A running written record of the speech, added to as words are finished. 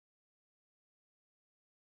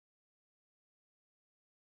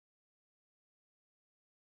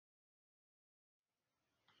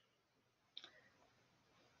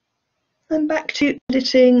I'm back to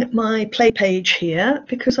editing my play page here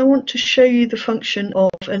because I want to show you the function of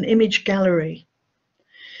an image gallery.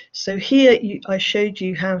 So here I showed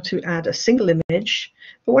you how to add a single image,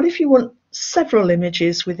 but what if you want several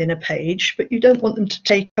images within a page, but you don't want them to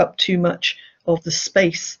take up too much of the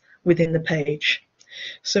space within the page?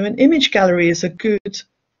 So an image gallery is a good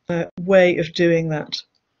way of doing that.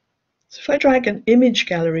 So if I drag an image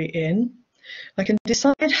gallery in, I can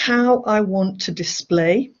decide how I want to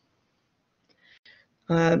display.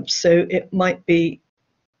 So it might be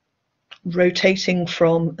rotating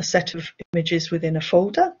from a set of images within a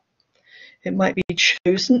folder. It might be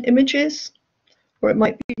chosen images, or it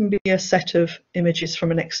might even be a set of images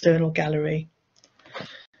from an external gallery.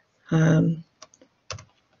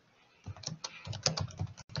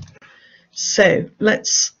 So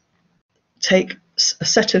let's take a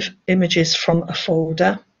set of images from a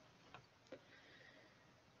folder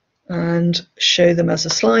and show them as a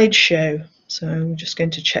slideshow. So I'm just going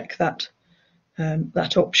to check that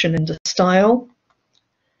that option in the style,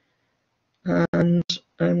 and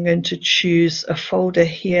I'm going to choose a folder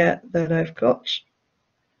here that I've got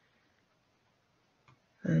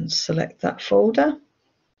and select that folder.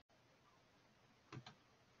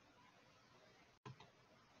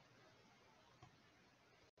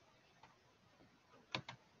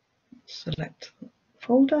 Select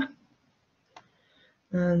folder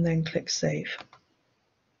and then click Save.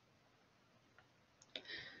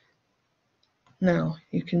 Now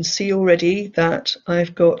you can see already that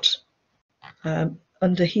I've got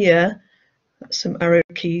under here some arrow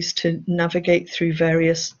keys to navigate through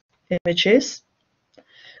various images,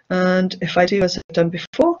 and if I do as I've done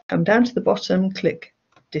before, come down to the bottom, click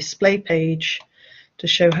Display Page to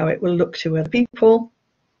show how it will look to other people.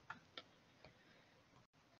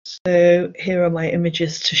 So here are my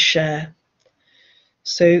images to share.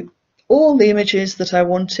 So all the images that I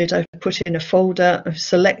wanted I've put in a folder, I've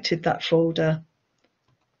selected that folder,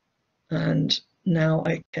 and now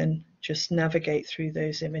I can just navigate through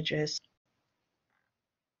those images.